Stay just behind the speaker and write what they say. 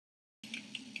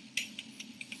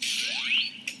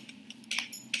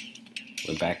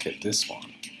we're back at this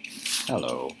one.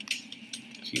 Hello,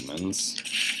 humans.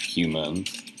 Human.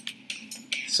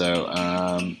 So,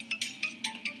 I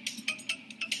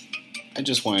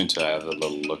just wanted to have a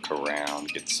little look around,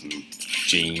 get some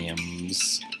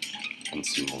gems and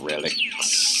some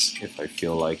relics if I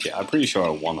feel like it. I'm pretty sure I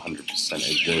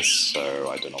 100%ed this, so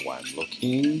I don't know why I'm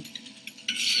looking.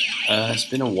 It's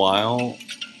been a while.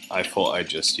 I thought I'd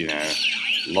just,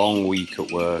 long week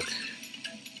at work.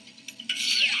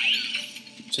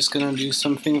 Just gonna do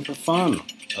something for fun.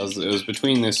 It was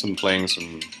between this and playing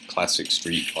some classic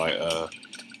Street Fighter,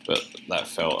 but that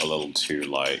felt a little too,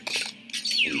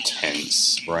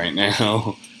 intense right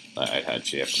now. I'd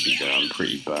actually have to be done. I'm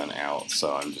pretty burnt out,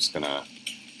 so I'm just gonna,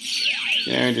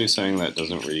 do something that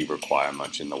doesn't really require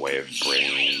much in the way of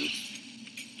brain.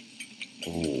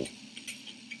 Ooh.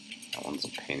 That one's a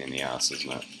pain in the ass,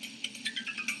 isn't it?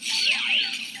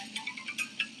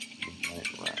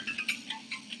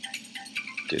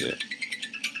 Did it.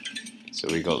 So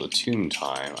we got the tomb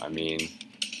time. I mean,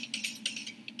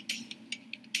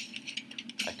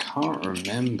 I can't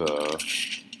remember.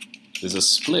 There's a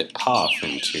split path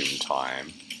in tomb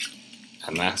time,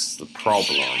 and that's the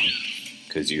problem,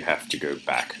 because you have to go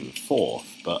back and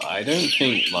forth. But I don't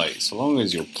think, so long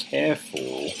as you're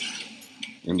careful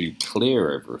and you clear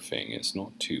everything, it's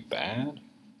not too bad.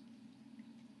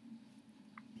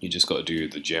 You just got to do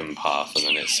the gem path, and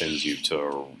then it sends you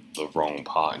to the wrong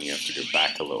part, and you have to go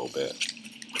back a little bit.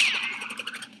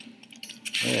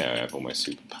 Yeah, I have all my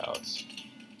superpowers.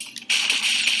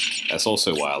 That's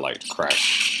also why I liked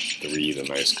Crash 3 the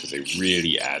most, because they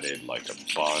really added, a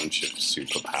bunch of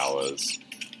superpowers,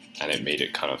 and it made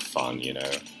it kind of fun,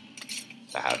 to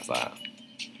have that.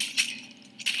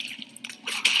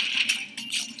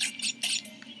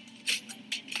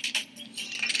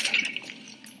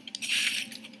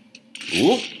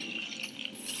 Whoop!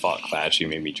 Fuck, that actually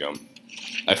made me jump.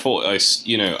 I thought I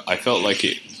felt like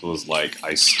it was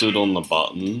I stood on the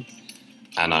button,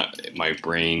 and my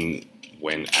brain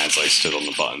went as I stood on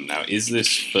the button. Now, is this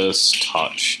first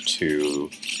touch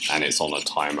and it's on a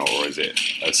timer, or is it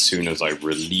as soon as I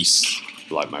release,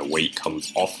 my weight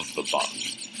comes off of the button,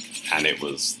 and it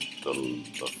was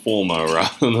the former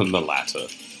rather than the latter?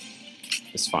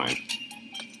 It's fine.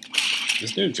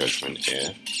 There's no judgment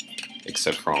here,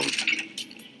 except from...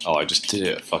 Oh, I just did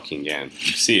it fucking again. You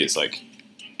can see it's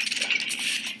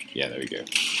yeah, there we go.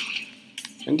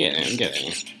 I'm getting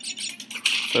it.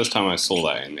 First time I saw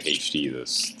that in the HD,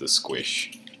 the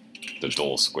squish. The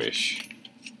door squish.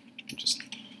 Just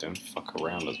don't fuck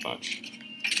around as much.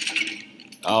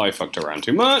 Oh, I fucked around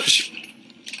too much!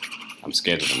 I'm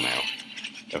scared of them now.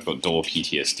 I've got door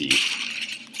PTSD.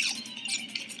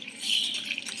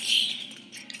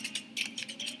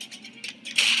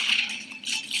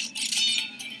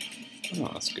 Oh,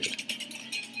 that's good.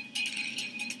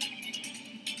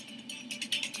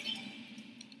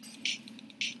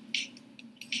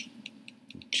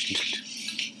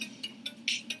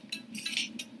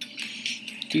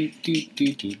 Do.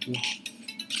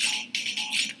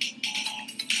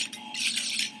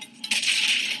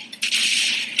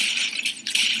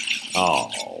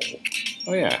 Oh.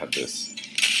 Oh yeah, I have this.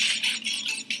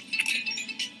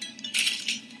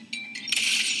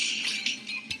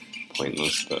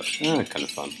 Pointless, but kind of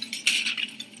fun.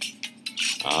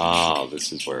 Ah,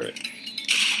 this is where it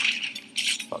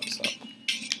fucks up.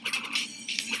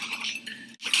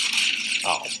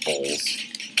 Oh, balls.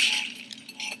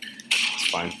 It's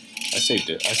fine. I saved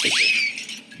it.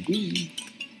 Whee!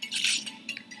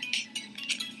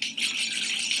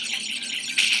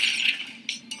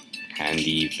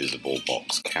 Handy visible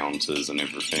box counters and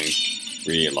everything.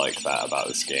 Really like that about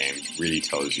this game. Really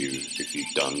tells you if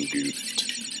you've done goofed.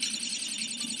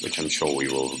 Which I'm sure we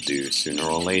will do sooner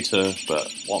or later,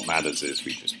 but what matters is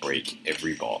we just break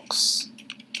every box.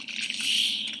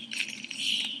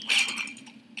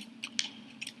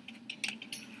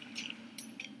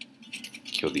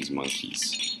 Kill these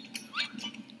monkeys.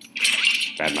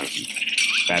 Bad monkey.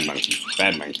 Bad monkey.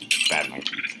 Bad monkey. Bad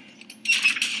monkey.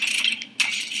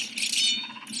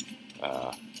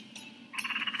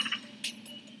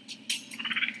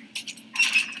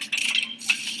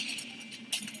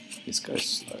 This goes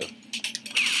slow.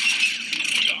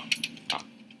 Oh.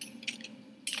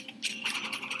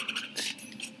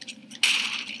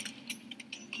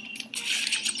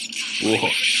 Whoa.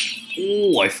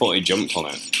 Ooh, I thought I jumped on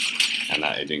it. And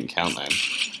that it didn't count then.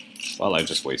 Well, I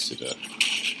just wasted it.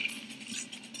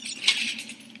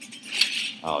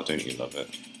 Oh, don't you love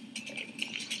it?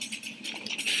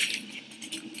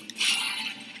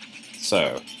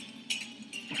 So,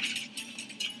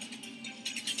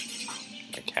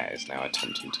 my cat is now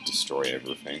attempting to destroy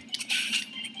everything.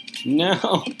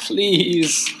 No,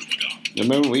 please! The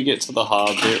moment we get to the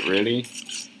hard bit, really?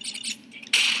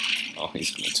 Oh,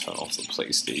 he's gonna turn off the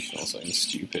PlayStation or something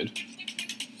stupid.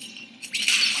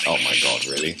 Oh my god,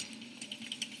 really?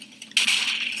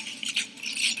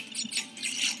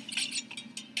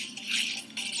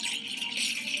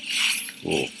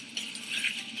 Whoa.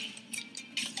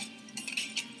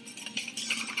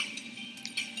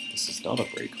 This is not a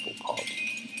breakable pod.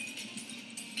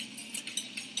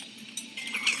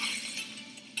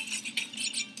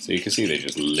 So you can see they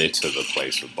just litter the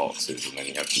place with boxes, and then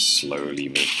you have to slowly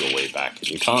make your way back.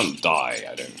 And you can't die,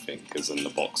 I don't think, because then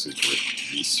the boxes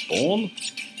respawn.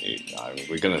 I mean,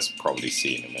 we're going to probably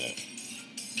see in a minute.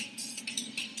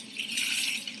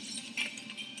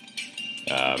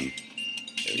 There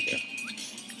we go.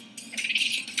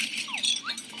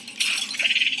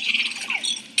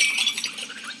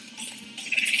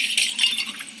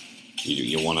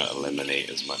 You want to eliminate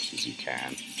as much as you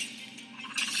can.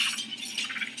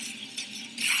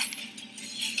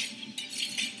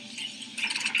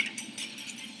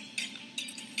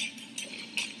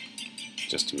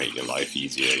 Just to make your life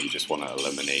easier, you just want to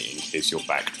eliminate in case you're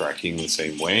backtracking the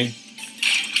same way.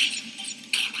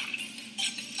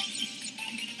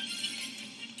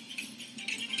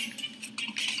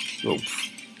 Oof.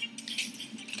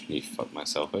 Me fuck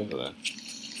myself over there.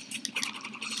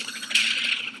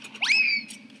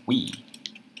 Whee!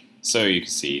 So you can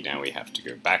see now we have to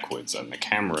go backwards, and the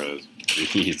camera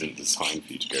really isn't designed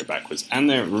for you to go backwards. And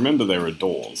remember there are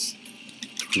doors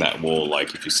that will,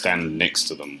 like, if you stand next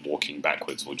to them walking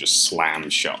backwards, will just slam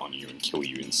shut on you and kill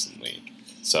you instantly.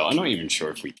 So I'm not even sure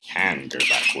if we can go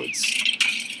backwards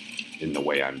in the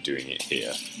way I'm doing it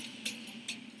here.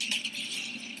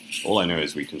 All I know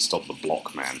is we can stop the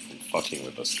block man from fucking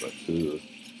with us.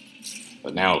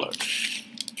 But now look.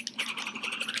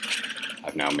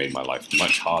 I've now made my life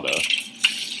much harder.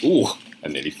 Ooh! I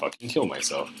nearly fucking killed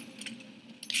myself.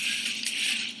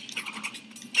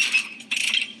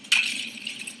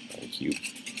 Thank you.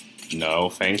 No,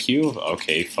 thank you?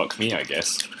 Okay, fuck me, I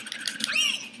guess.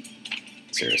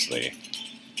 Seriously.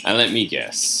 And let me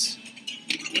guess.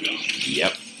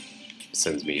 Yep.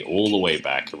 Sends me all the way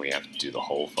back, and we have to do the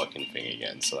whole fucking thing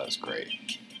again, so that's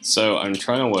great. So I'm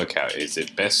trying to work out, is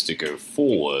it best to go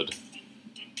forward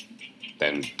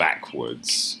then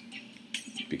backwards?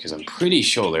 Because I'm pretty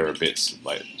sure there are bits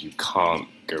like you can't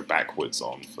go backwards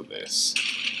on for this.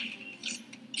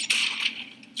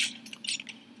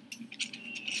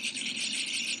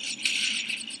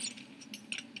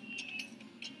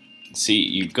 See,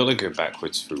 you've got to go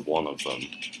backwards through one of them.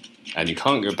 And you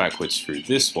can't go backwards through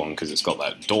this one because it's got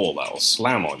that door that will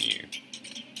slam on you.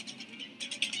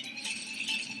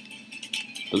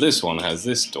 But this one has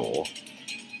this door,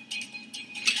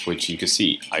 which you can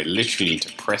see, I literally need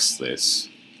to press this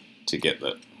to get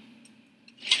that.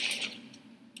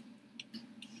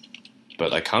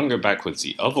 But I can't go backwards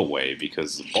the other way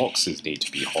because the boxes need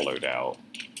to be hollowed out.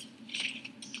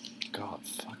 God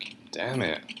fucking damn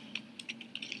it.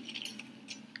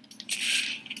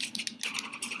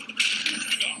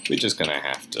 We're just gonna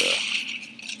have to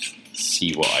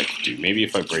see what I can do. Maybe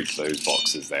if I break those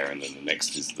boxes there and then the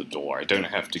next is the door, I don't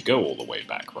have to go all the way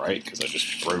back, right? Because I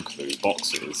just broke those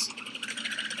boxes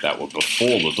that were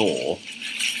before the door.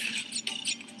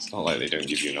 It's not like they don't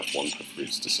give you enough Wumpa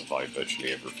fruits to survive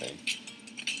virtually everything.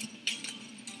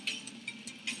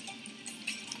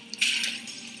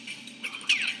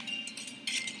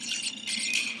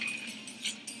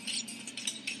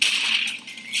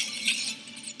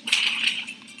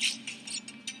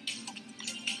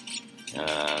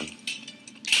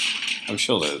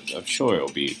 I'm sure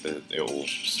it'll be, it'll,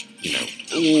 you know,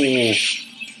 ooh,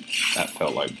 that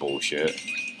felt like bullshit,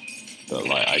 but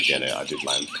like, I get it, I did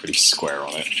land pretty square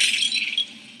on it.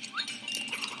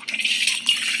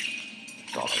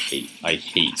 God, I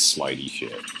hate slidey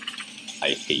shit. I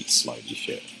hate slidey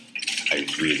shit. I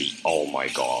really, oh my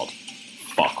god,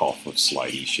 fuck off with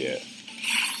slidey shit.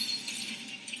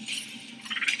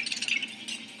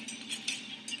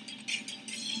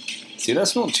 See,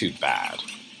 that's not too bad.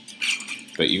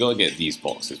 But you gotta get these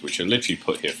boxes, which are literally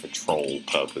put here for troll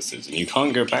purposes. And you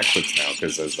can't go backwards now,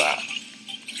 because there's that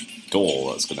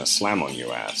door that's gonna slam on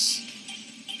your ass.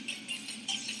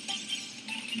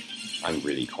 I'm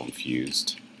really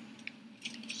confused.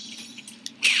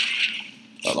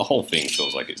 But the whole thing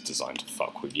feels like it's designed to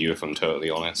fuck with you, if I'm totally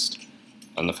honest.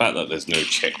 And the fact that there's no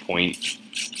checkpoint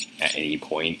at any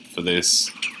point for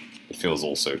this, it feels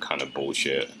also kind of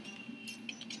bullshit.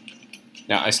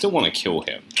 Now, I still want to kill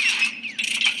him,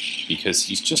 because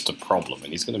he's just a problem,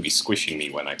 and he's going to be squishing me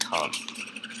when I can't.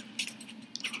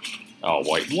 Oh,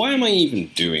 wait, why am I even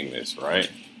doing this, right?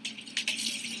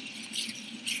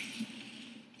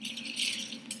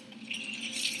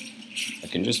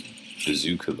 can just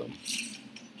bazooka them.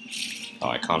 Oh,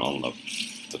 I can't on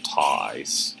the tar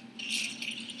ice.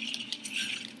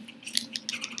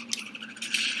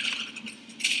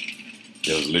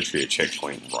 There was literally a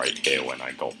checkpoint right here when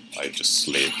I just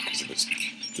slid because of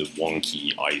the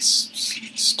wonky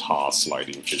ice tar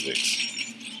sliding physics.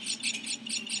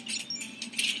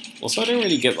 Also, I don't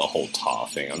really get the whole tar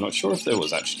thing. I'm not sure if there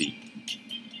was actually...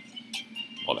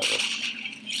 Whatever.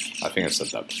 I think I've said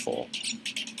that before.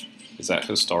 Is that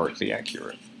historically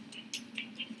accurate?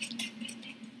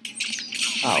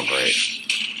 Oh, great.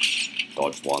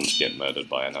 Dodge one to get murdered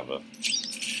by another.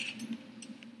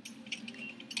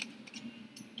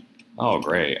 Oh,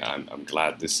 great. I'm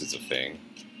glad this is a thing.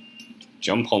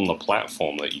 Jump on the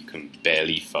platform that you can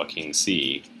barely fucking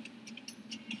see.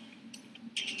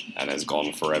 And has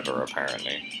gone forever,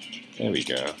 apparently. There we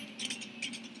go.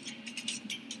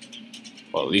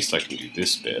 Well, at least I can do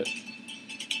this bit.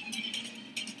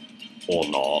 Or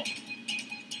not.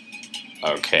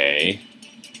 Okay.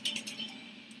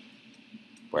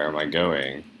 Where am I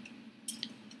going?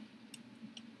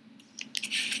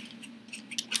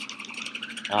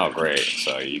 Oh, great.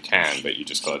 So you can, but you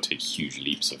just gotta take huge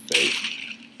leaps of faith.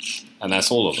 And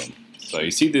that's all of them. So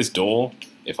you see this door?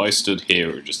 If I stood here,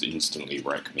 it would just instantly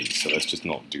wreck me. So let's just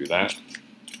not do that.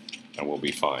 And we'll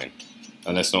be fine.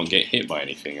 And let's not get hit by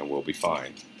anything, and we'll be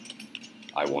fine.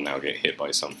 I will now get hit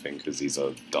by something, because these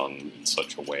are done in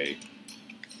such a way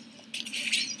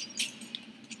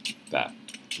that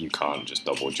you can't just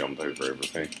double jump over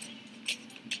everything.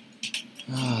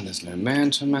 Ah, there's no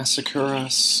man to massacre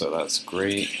us, so that's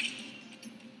great.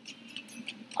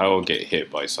 I will get hit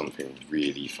by something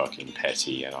really fucking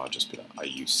petty, and I'll just be like, are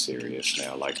you serious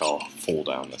now? Like, I'll fall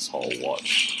down this hole,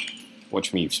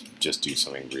 watch me just do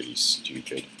something really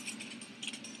stupid.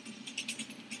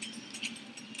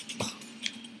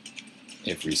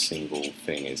 Every single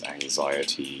thing is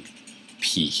anxiety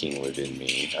peaking within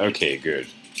me. Okay, good.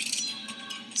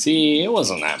 See, it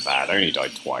wasn't that bad. I only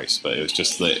died twice, but it was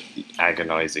just the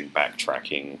agonizing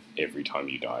backtracking every time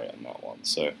you die on that one.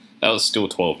 So that was still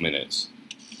 12 minutes.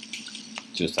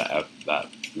 Just at that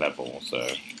level, so...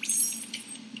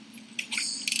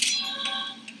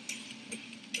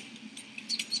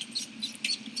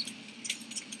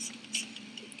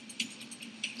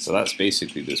 So that's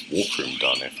basically this warp room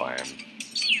done if I am...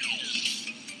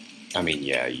 I mean,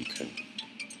 yeah, you can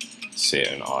sit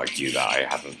and argue that I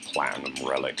haven't planned and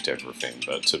relicked everything,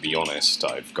 but to be honest,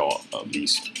 I've got at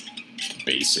least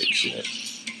basic shit.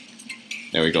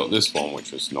 Now we got this one,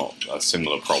 which was not a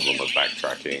similar problem with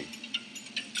backtracking.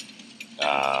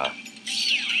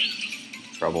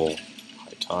 Trouble,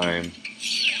 high time.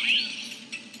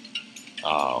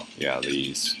 Oh, yeah,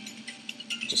 these.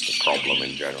 Just a problem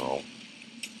in general.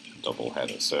 Double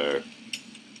header, so...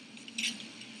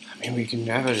 I mean, we can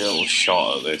have a little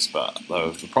shot at this, but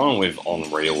the problem with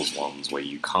on-rails ones where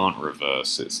you can't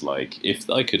reverse, it's like, if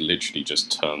I could literally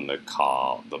just turn the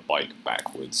bike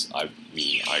backwards, I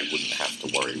mean, I wouldn't have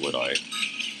to worry, would I?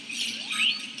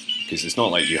 Because it's not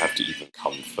like you have to even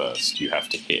come first, you have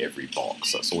to hit every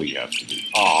box, that's all you have to do.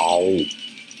 Oh!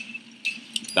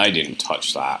 I didn't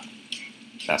touch that.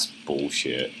 That's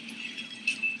bullshit.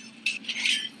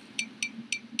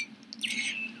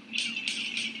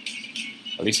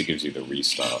 At least it gives you the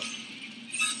restart.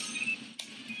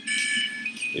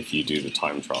 If you do the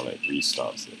time trial, it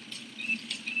restarts it.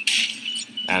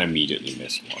 And immediately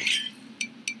missed one.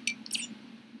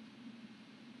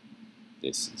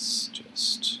 This is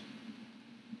just...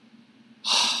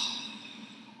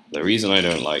 The reason I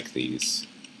don't like these...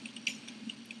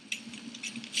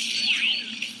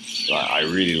 I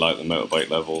really like the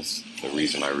motorbike levels. The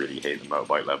reason I really hate the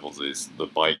motorbike levels is the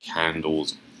bike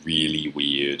handles really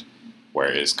weird,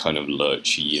 where it's kind of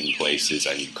lurchy in places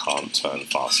and you can't turn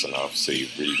fast enough, so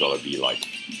you've really got to be like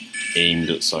aimed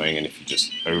at something, and if you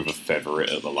just over-feather it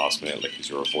at the last minute, like as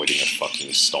you're avoiding a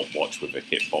fucking stopwatch with a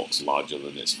hitbox larger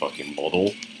than its fucking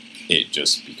model, it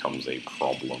just becomes a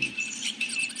problem.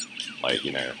 Like,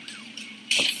 you know,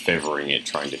 I'm feathering it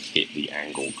trying to hit the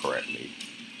angle correctly.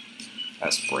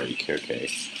 That's brake, okay.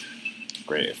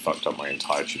 Great, it fucked up my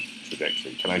entire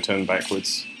trajectory. Can I turn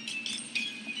backwards?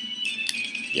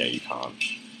 Yeah, you can't.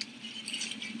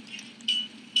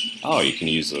 Oh, you can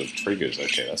use the triggers.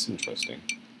 Okay, that's interesting.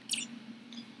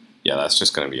 Yeah, that's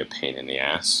just going to be a pain in the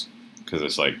ass. Because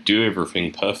it's like, do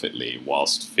everything perfectly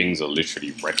whilst things are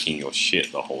literally wrecking your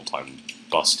shit the whole time,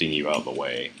 busting you out of the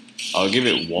way. I'll give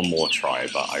it one more try,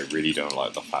 but I really don't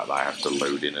like the fact that I have to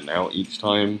load in and out each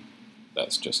time.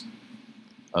 That's just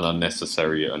an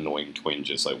unnecessary, annoying twinge.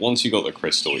 It's like, once you got the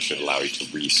crystal, it should allow you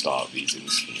to restart these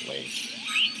instantly.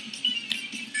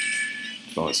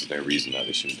 No, there's no reason that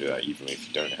they shouldn't do that, even if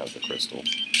you don't have the crystal.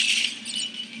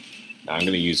 Now I'm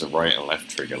going to use a right and left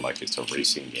trigger like it's a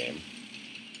racing game.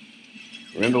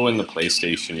 Remember when the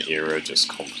PlayStation era just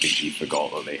completely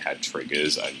forgot that they had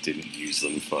triggers and didn't use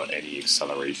them for any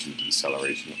acceleration,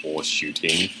 deceleration, or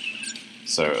shooting?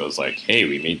 So it was like, hey,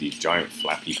 we made these giant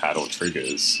flappy paddle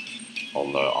triggers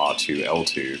on the R2,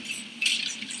 L2.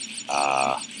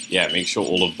 Yeah, make sure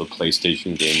all of the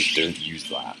PlayStation games don't use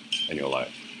that. And you're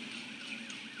like,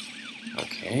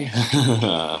 okay.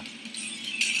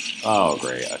 Oh,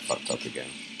 great, I fucked up again.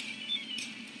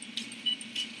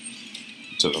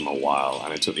 It took them a while,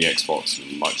 and it took the Xbox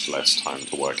much less time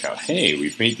to work out, hey,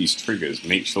 we've made these triggers,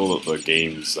 make sure that the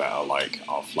games that are like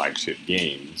our flagship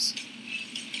games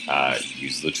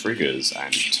use the triggers,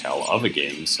 and tell other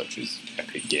games, such as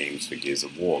Epic Games for Gears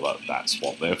of War, that that's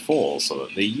what they're for, so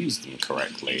that they use them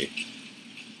correctly.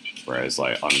 Whereas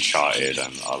like Uncharted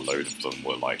and a load of them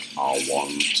were like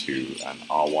R1 to and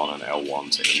R1 and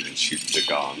L1 to aim and shoot the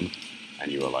gun,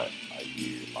 and you were like, are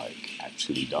you like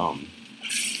actually dumb?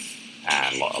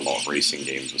 And like, a lot of racing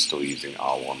games were still using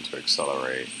R1 to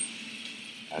accelerate.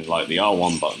 And like the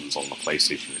R1 buttons on the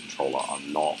PlayStation controller are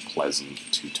not pleasant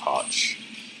to touch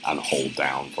and hold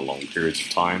down for long periods of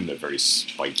time. They're very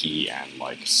spiky and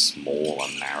like small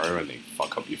and narrow, and they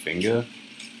fuck up your finger.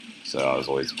 So I was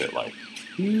always a bit like,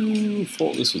 who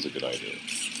thought this was a good idea?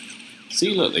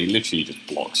 See, look, they literally just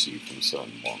blocks you from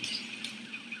certain ones.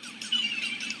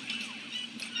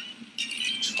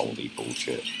 Trolley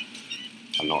bullshit.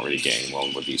 I'm not really getting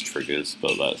wrong with these triggers,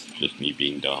 but that's just me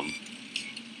being dumb.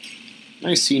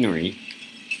 Nice scenery.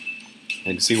 I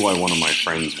can see why one of my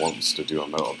friends wants to do a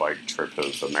motorbike trip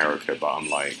of America, but I'm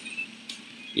like,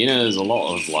 you know, there's a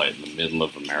lot of like the middle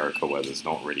of America where there's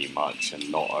not really much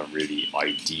and not a really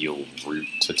ideal route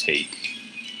to take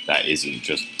that isn't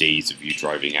just days of you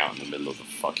driving out in the middle of the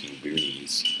fucking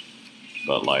boonies.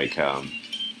 But like,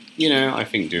 you know, I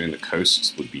think doing the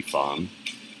coasts would be fun.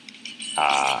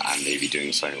 And maybe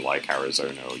doing something like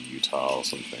Arizona or Utah or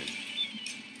something.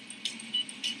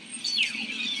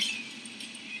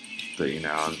 But you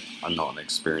know, I'm not an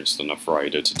experienced enough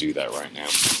rider to do that right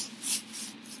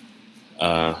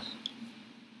now.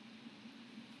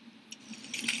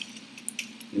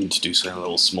 Need to do something a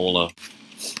little smaller.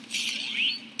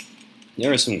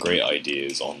 There are some great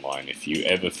ideas online. If you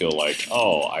ever feel like,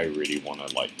 oh, I really want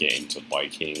to like get into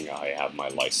biking, I have my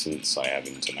license, I have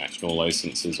international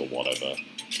licenses or whatever,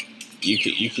 you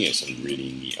can get some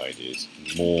really neat ideas.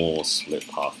 More split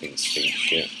pathing Sphinx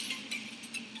shit.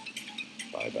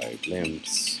 Bye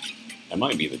glimpse. It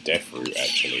might be the death route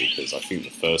actually, because I think the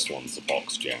first one's the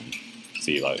box gem.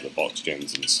 See, like the box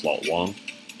gems in slot 1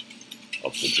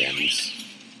 of the gems.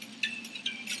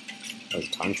 There's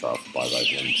a time trial for bye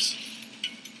glimpse.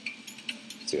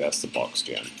 See, that's the box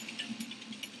gem.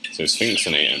 So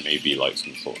Sphynxinator may be like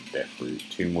some sort of death route.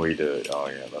 Tomb Raider, oh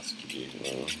yeah, that's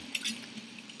confusing.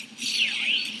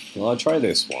 Well, I'll try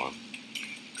this one.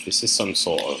 This is some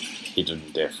sort of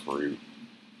hidden death route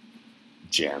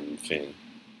gem thing.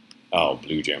 Oh,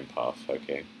 blue gem path,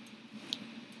 okay.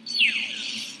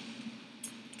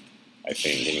 I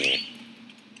think, anyway.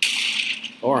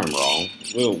 Or I'm wrong.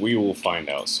 We will find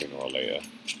out sooner or later.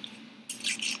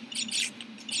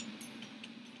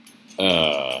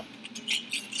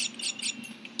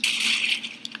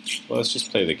 Well, let's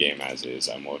just play the game as is,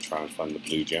 and we'll try and find the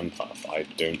blue gem path. I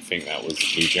don't think that was the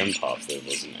blue gem path. There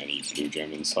wasn't any blue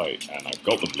gem in sight, and I've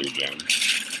got the blue gem.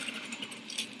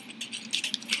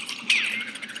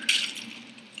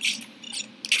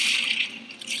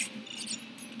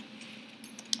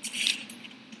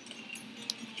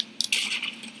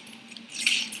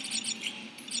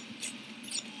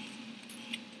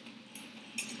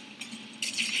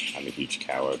 I'm a huge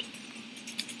coward,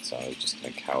 so I was just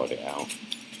gonna coward it out.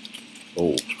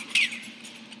 Oh.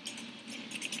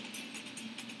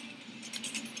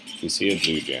 If you see a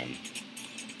blue gem,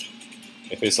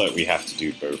 if it's like we have to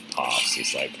do both paths,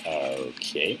 it's like,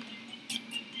 okay.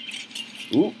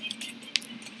 Ooh.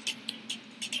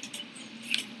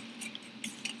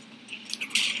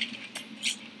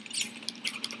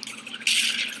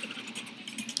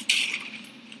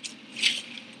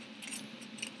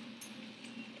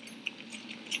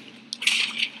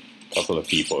 A couple of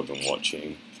people have been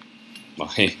watching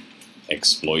my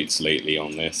exploits lately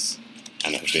on this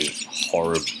and have been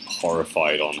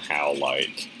horrified on how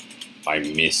like I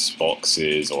miss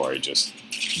boxes or I just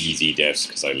easy deaths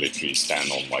because I literally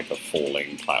stand on like a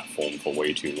falling platform for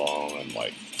way too long, and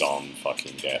like dumb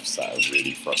fucking deaths that are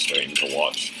really frustrating to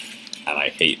watch. And I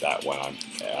hate that when I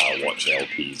watch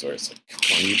LPs where it's like,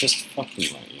 come on, you just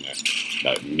fucking like, you know,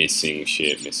 like missing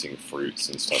shit, missing fruits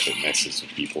and stuff. It messes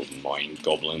with people's mind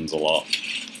goblins a lot.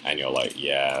 And you're like,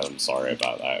 yeah, I'm sorry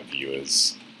about that,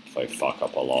 viewers, if I fuck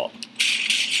up a lot.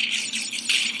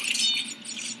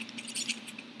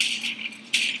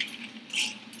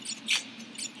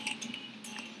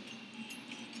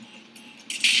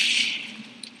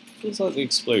 Feels like the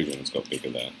explosions got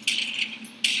bigger there.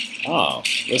 Ah,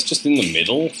 that's just in the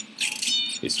middle?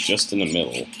 It's just in the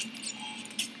middle.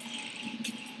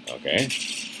 Okay.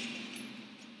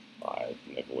 I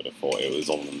never would have thought it was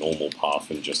on the normal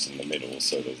path and just in the middle,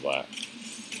 so there's that.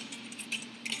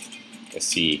 Let's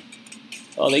see.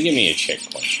 Oh, they give me a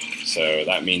checkpoint. So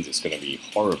that means it's going to be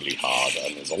horribly hard,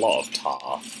 and there's a lot of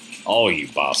tar. Oh, you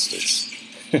bastards.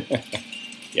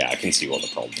 Yeah, I can see what the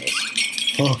problem is.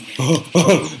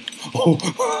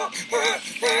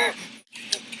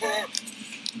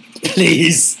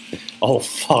 Please! Oh,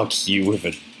 fuck you with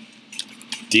a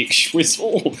dick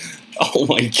schwizzle. Oh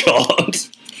my god.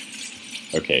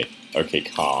 Okay, okay,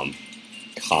 calm.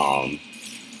 Calm.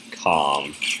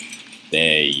 Calm.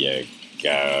 There you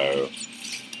go.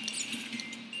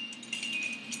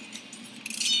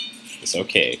 It's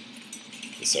okay.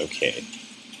 It's okay.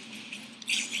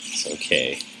 It's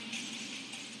okay.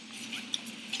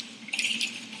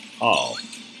 Oh.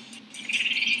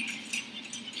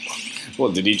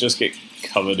 What, did he just get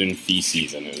covered in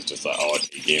feces and it was just like, oh,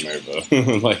 okay, game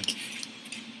over? Like,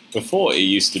 before it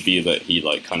used to be that he,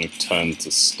 like, kind of turned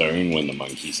to stone when the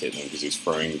monkeys hit him because he was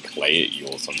throwing clay at you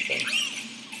or something.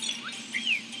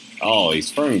 Oh,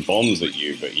 he's throwing bombs at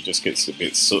you, but he just gets a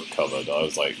bit soot-covered. I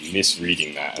was, like,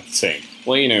 misreading that and saying,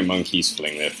 well, you know, monkeys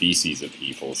fling their feces at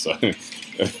people, so...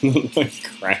 like,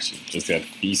 Crash just had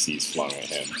feces flung at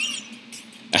him.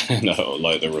 And,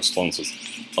 like, the response was,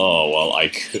 oh, well,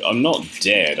 I'm not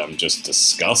dead, I'm just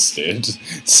disgusted,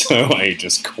 so I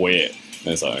just quit.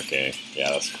 And it's like, okay,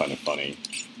 yeah, that's kind of funny.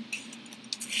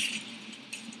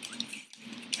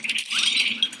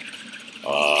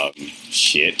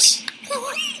 Shit.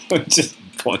 Just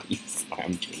body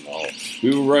slammed in the hole.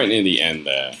 We were right near the end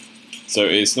there. So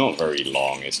it's not very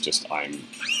long, it's just I'm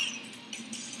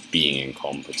being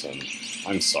incompetent.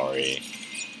 I'm sorry.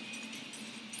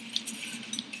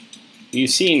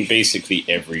 You've seen basically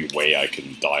every way I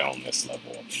can die on this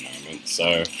level at the moment,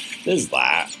 so there's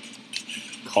that.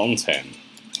 Content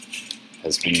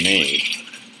has been made.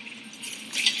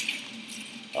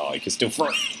 Oh, I can still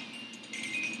throw.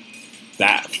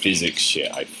 That physics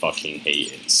shit, I fucking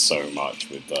hate it so much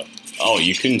with the... Oh,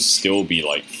 you can still be,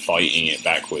 like, fighting it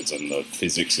backwards and the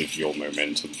physics of your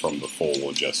momentum from before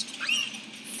will just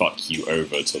fuck you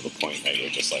over to the point that you're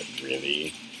just like,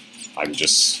 really? I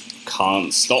just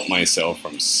can't stop myself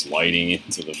from sliding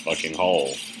into the fucking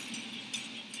hole.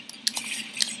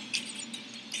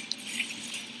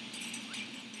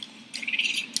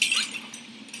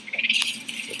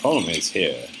 The problem is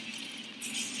here...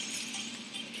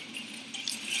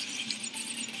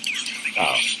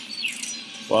 Oh.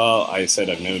 Well, I said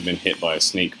I've never been hit by a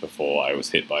snake before. I was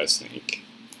hit by a snake.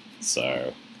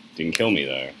 So, didn't kill me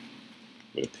though.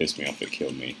 Would have pissed me off if it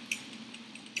killed me.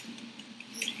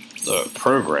 Look,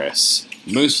 progress.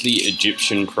 Mostly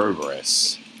Egyptian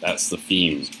progress. That's the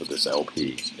theme for this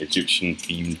LP. Egyptian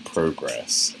themed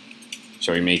progress.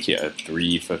 Shall we make it a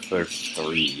 3 for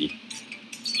 3?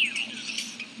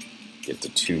 Get the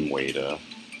Tomb Waiter.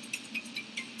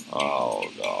 Oh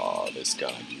god, it's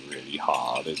gonna be really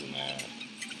hard, isn't it?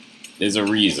 There's a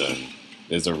reason.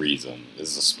 There's a reason.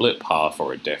 There's a split path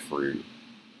or a death route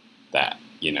that,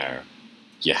 you know,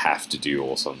 you have to do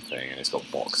or something, and it's got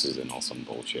boxes in or some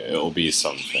bullshit. It'll be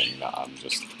something that I'm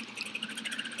just...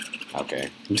 Okay.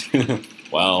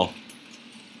 Well...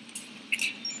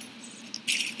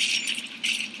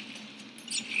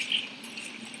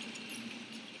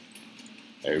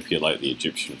 I hope you like the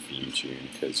Egyptian theme tune,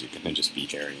 because you're going to just be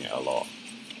hearing it a lot.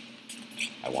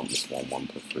 I want this 1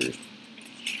 per through.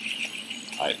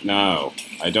 No,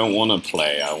 I don't want to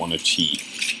play, I want to cheat.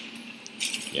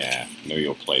 Yeah, know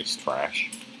your place,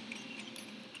 trash.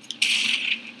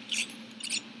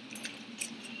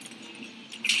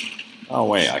 Oh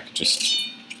wait, I could just...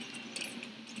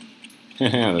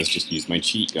 Let's just use my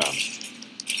cheat gun.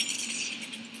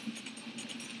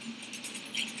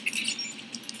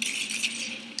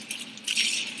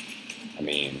 I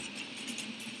mean,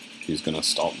 who's gonna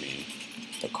stop me?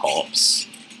 The cops?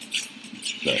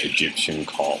 The Egyptian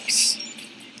cops?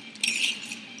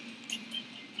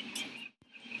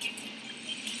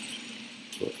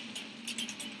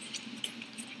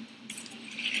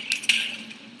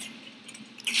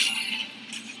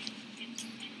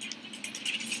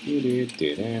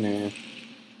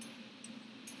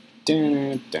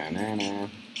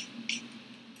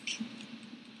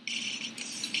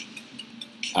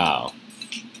 Oh.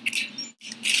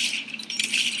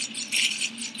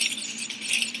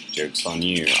 Joke's on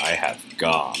you, I have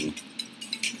gone.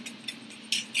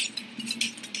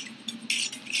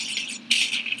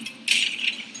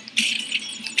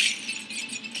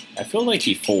 I feel like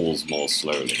he falls more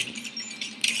slowly.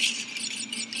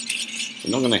 I'm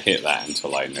not going to hit that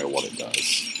until I know what it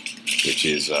does, which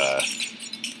is a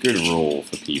good rule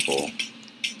for people.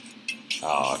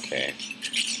 Oh, okay.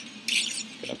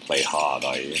 Gonna play hard,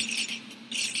 are you?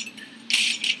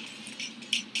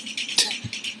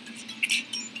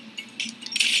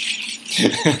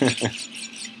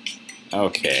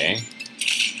 Okay.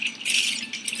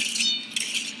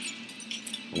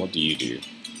 What do you do?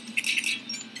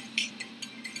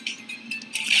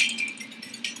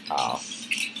 Ah.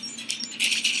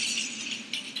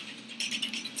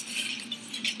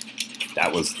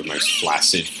 That was the most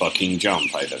flaccid fucking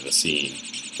jump I've ever seen.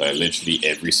 So literally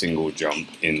every single jump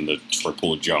in the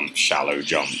triple jump, shallow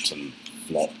jumped and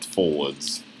flopped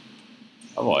forwards.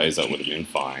 Otherwise, that would have been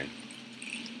fine.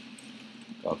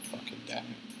 God fucking damn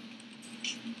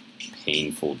it.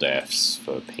 Painful deaths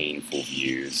for painful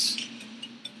views.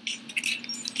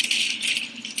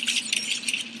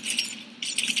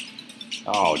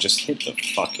 Oh, just hit the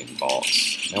fucking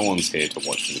box. No one's here to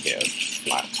watch me hit a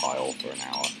flat tile for an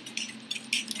hour.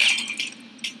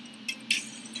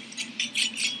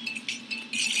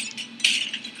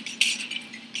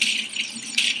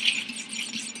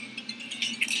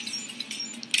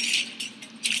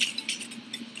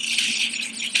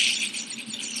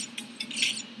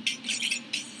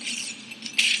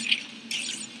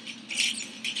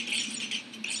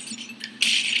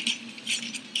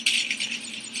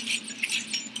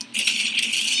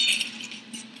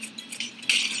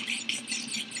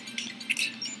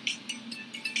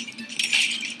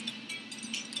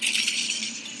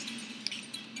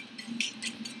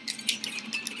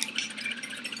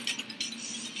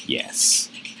 Yes,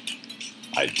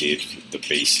 I did the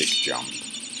basic jump.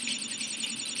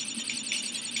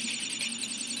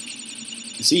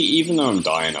 You see, even though I'm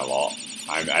dying a lot,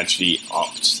 I've actually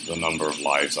upped the number of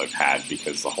lives I've had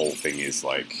because the whole thing is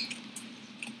like...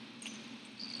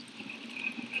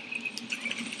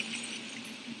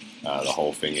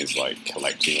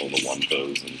 collecting all the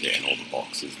Wumpers and getting all the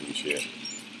boxes and shit.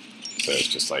 So it's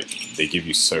just like, they give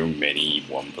you so many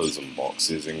Wumpers and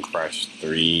boxes in Crash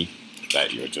 3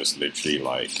 that you're just literally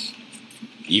like,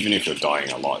 even if you're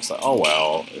dying a lot, it's like, oh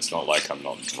well, it's not like I'm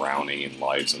not drowning in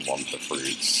lives and Wumper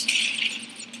fruits.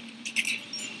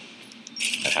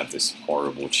 I have this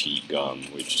horrible cheat gun,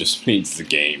 which just makes the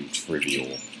game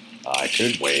trivial. I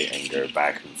could wait and go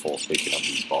back and forth picking up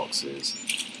these boxes,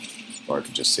 or I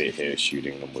could just sit here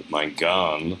shooting them with my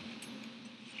gun.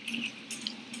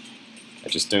 I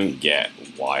just don't get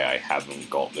why I haven't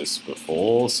got this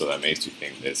before, so that makes me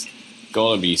think there's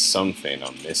gotta be something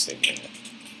I'm missing here.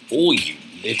 Oh, you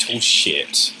little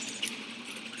shit.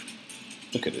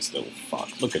 Look at this little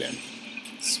fuck. Look at him.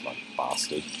 Smug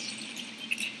bastard.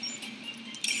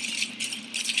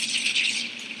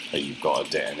 But you've got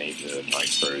to detonate the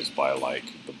nitros by, like,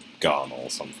 the gun or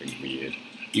something weird.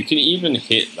 You can even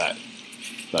hit that...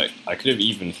 Like, I could have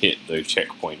even hit the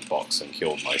checkpoint box and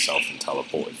killed myself and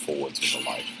teleported forwards with a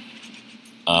life.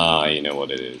 Ah, you know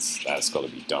what it is. That's got to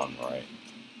be done, right?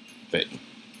 But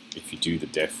if you do the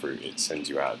death route, it sends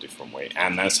you out a different way.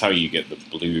 And that's how you get the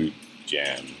blue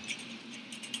gem.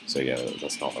 So yeah,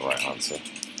 that's not the right answer.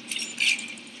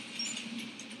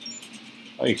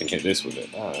 Oh, you can hit this with it.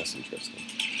 Ah, that's interesting.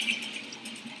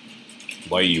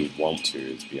 Why you want to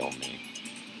is beyond me.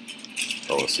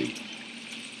 Oh, we'll see.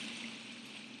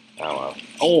 Oh well.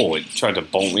 Oh, it tried to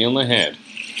bonk me on the head.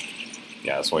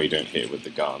 Yeah, that's why you don't hit it with the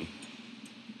gun.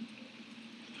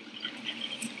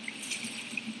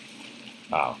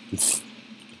 Ah,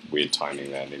 weird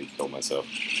timing there, nearly killed myself.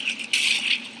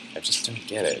 I just don't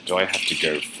get it. Do I have to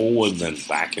go forward then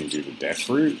back and do the death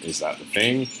route? Is that the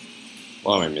thing?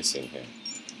 What am I missing here?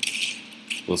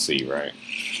 We'll see, right?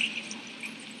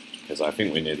 Because I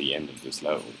think we're near the end of this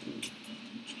level. Ooh.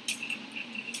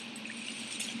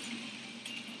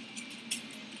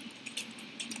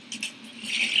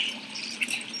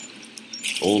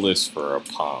 All this for a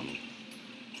pun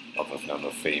of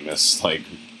another famous, like,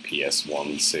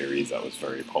 PS1 series that was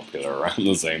very popular around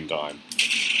the same time.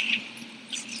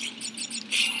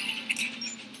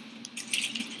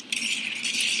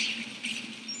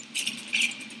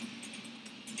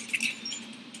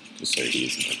 Just so he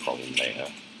isn't a problem later.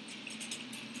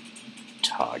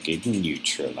 Target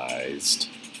neutralized.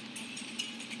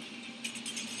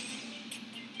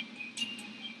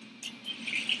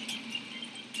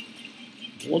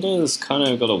 Water's kind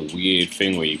of got a weird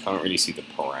thing where you can't really see the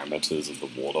parameters of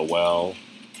the water well.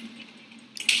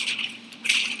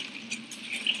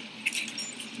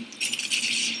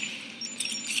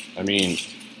 I mean,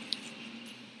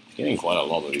 getting quite a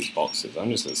lot of these boxes. I'm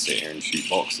just going to sit here and shoot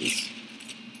boxes.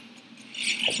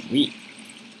 Oh, neat.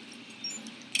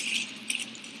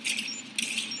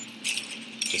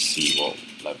 Just see what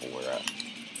level we're at.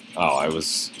 Oh, I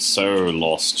was so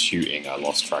lost shooting, I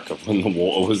lost track of when the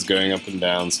water was going up and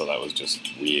down, so that was just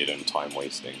weird and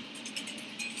time-wasting.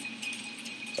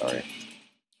 Sorry.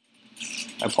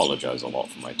 I apologize a lot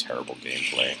for my terrible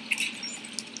gameplay.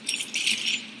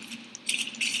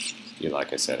 Yeah,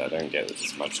 like I said, I don't get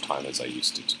as much time as I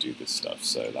used to do this stuff,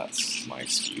 so that's my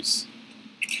excuse.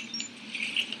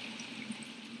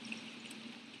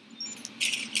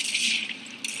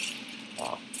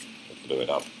 Ah, I blew it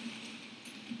up.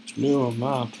 New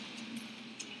map.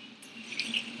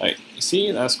 Like, you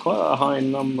see, that's quite a high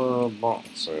number of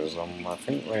boxes. I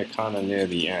think we're kind of near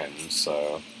the end,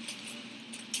 so...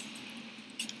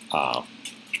 Oh.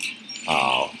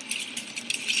 Oh.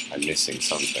 I'm missing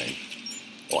something.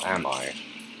 Or am I?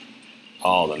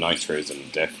 Oh, the nitros and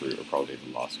the death root are probably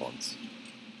the last ones.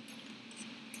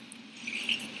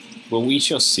 Well, we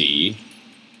shall see.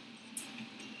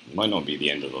 It might not be the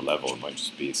end of the level, it might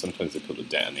just be... Sometimes they put the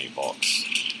detonate box.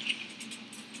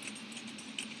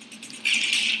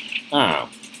 Ah,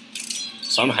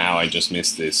 somehow I just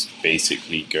missed this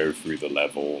basically go through the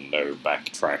level, no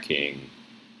backtracking.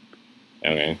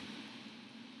 Okay.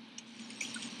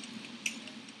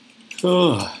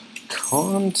 Oh,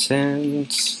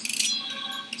 content.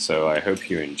 So I hope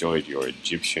you enjoyed your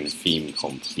Egyptian theme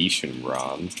completion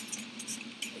run.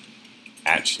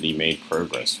 Actually made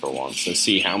progress for once. Let's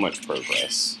see how much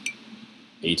progress.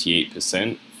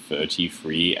 88%,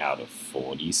 33 out of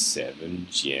 47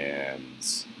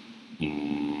 gems.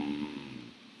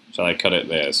 Shall I cut it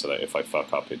there so that if I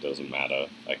fuck up it doesn't matter?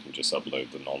 I can just upload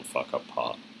the non-fuck up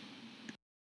part.